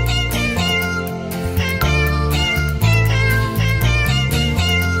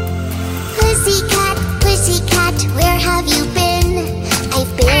 Pussycat, pussycat, where have you been?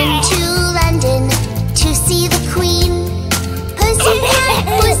 I've been to London to see the Queen. Pussycat,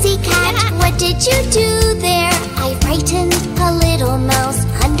 pussycat, what did you do there? I frightened a little mouse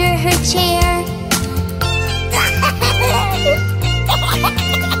under her chair.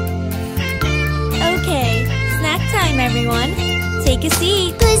 Okay, snack time, everyone. Take a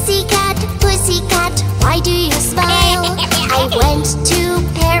seat. Pussycat, pussycat, why do you smile? I went to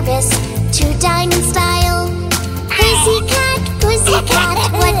Paris to dine in style. Pussycat, pussycat,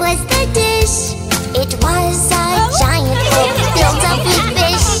 what was the dish? It was a giant bowl filled up with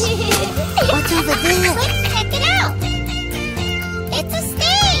fish. What's over there? Let's check it out. It's a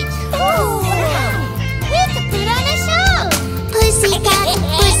stage. Ooh, wow. We could put on a show. Pussycat,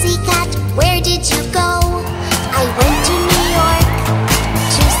 pussycat, where did you go? I went to New York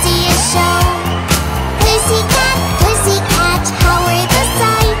to see a show. Pussycat, pussycat, how are the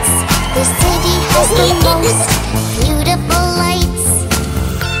sights? The city has the most beautiful lights.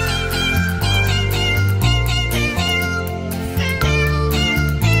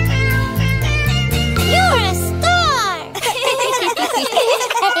 You're a star.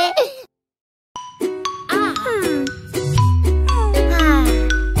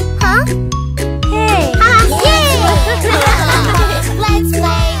 Huh? Hey. Yay! Let's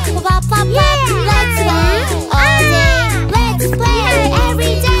play. Pop, pop, pop. Let's play all day. Let's play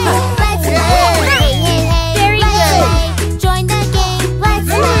every day. Let's play. Hey, hey, hey. Very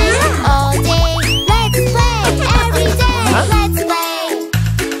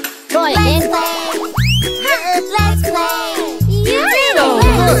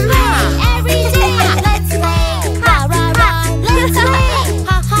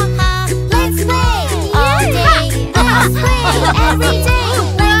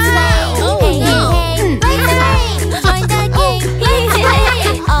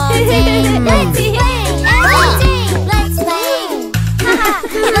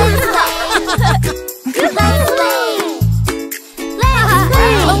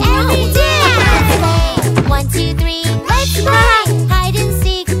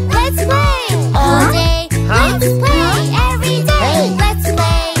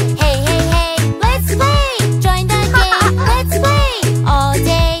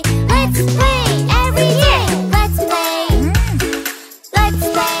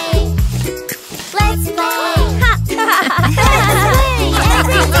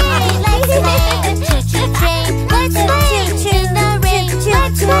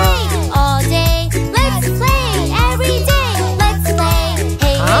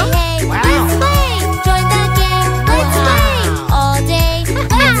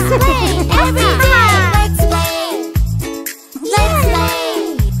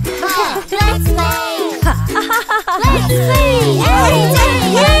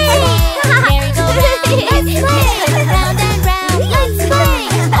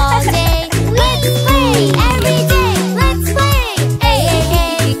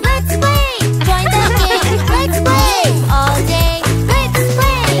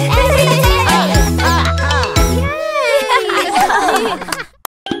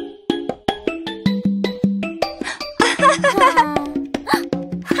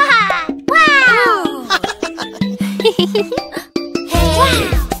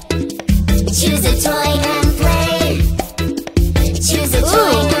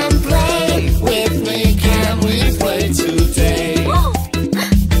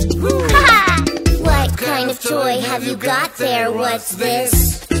What's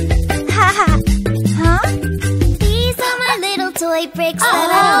this? Huh? These are my little toy bricks that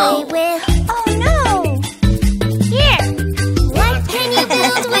I play with. Oh no! Here! What can you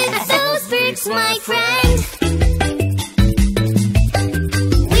build with those bricks, my friend?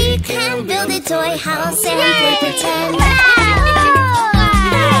 We can build a toy house and play pretend.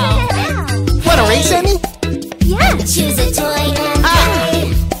 Wanna race, Emmy? Yeah! Choose a toy and play.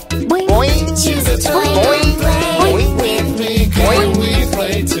 Boing. Choose a toy Boing. and play. Boing. With me, Boing. can we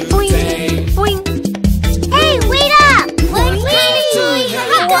play today? Boing. Hey, wait up! What kind of toy have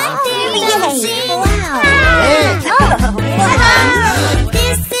you got there, Bouncing?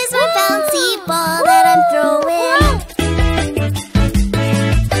 This is my bouncy ball that I'm throwing.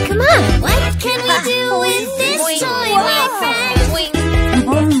 Come on, what can we do with this toy, my friend?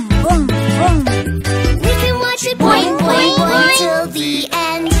 We can watch it boing, boing, boing till the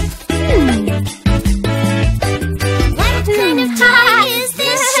end. What kind of toy is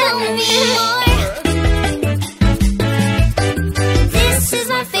this? Show me more. This is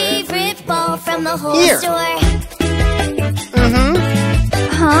my favorite ball from the whole Here. store.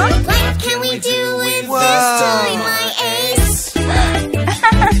 Huh? What can we do with this toy, my ace?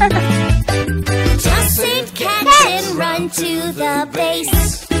 Just say catch and run to the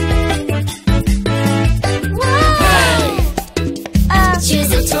base. Hey!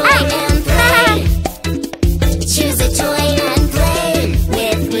 Choose a toy and play. Choose a toy and play.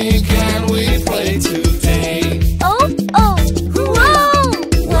 With me, can we play today? Oh. Whoa!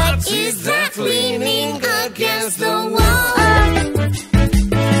 What is that leaning against the wall?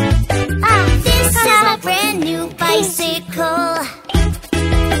 This is my brand new bicycle.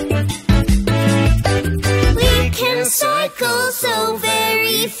 We can cycle so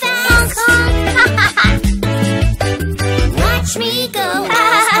very fast. Watch me go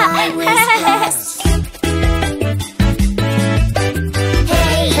as I whiz past.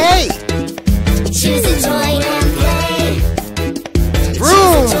 Hey! Hey! Choose a toy and play.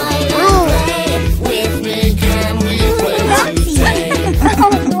 Vroom! Toy and Vroom! play. With me, can we play today?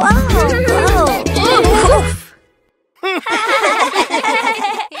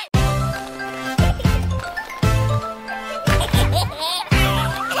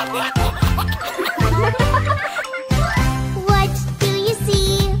 What do you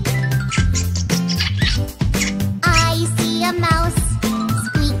see? I see a mouse.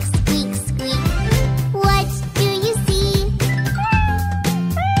 Squeak, squeak, squeak. What do you see?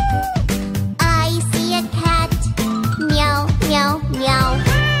 I see a cat. Meow, meow, meow.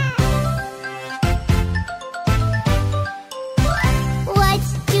 What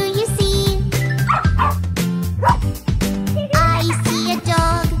do you see? I see a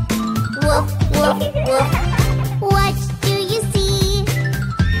dog. Woof, woof, woof. What do you see?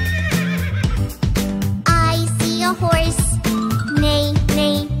 I see a horse. Neigh,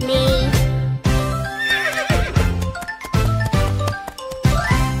 neigh, neigh.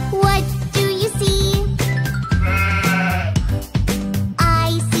 What do you see?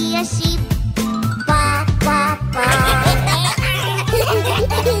 I see a sheep. Ba, ba, ba.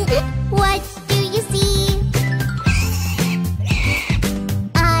 What do you see?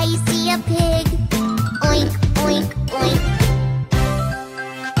 I see a pig. Oink, oink, oink.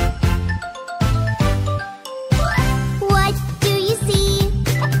 What do you see?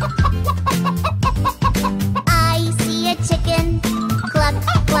 I see a chicken. Cluck,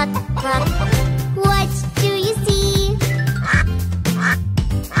 cluck, cluck. What do you see?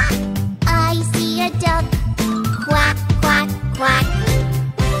 I see a duck. Quack, quack, quack.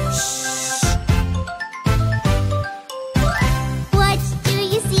 Shh. What do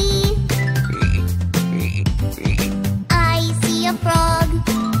you see? I see a frog.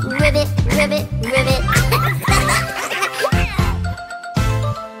 Ribbit, ribbit, ribbit.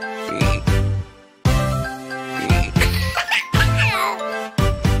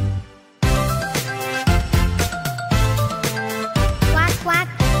 Quack, quack.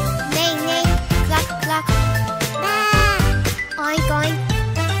 Neigh, neigh. Cluck, cluck. Oink, oink.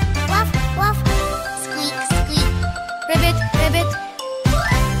 Woof, woof. Squeak, squeak. Ribbit, ribbit.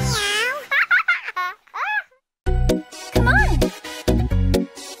 Come on.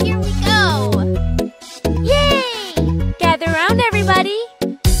 Here we go! Yay! Gather around, everybody!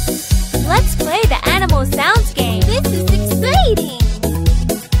 Let's play the animal sounds game. This is exciting!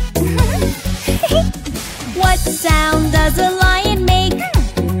 What sound does a lion make?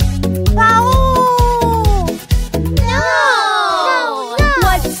 Wow. No!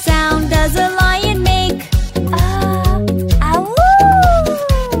 What sound does a lion make? Ow.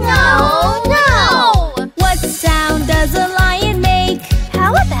 No! What sound does a lion make?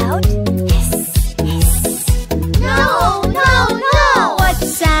 How about hiss, hiss? No!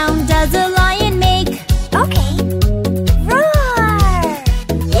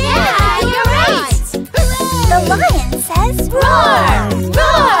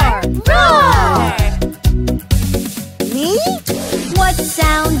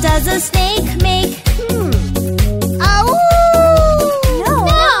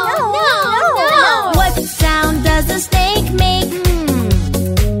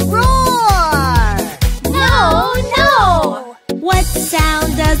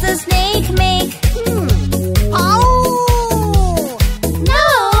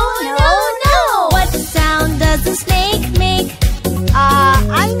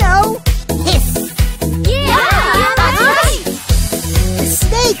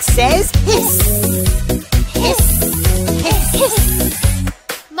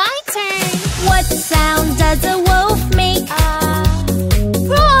 What sound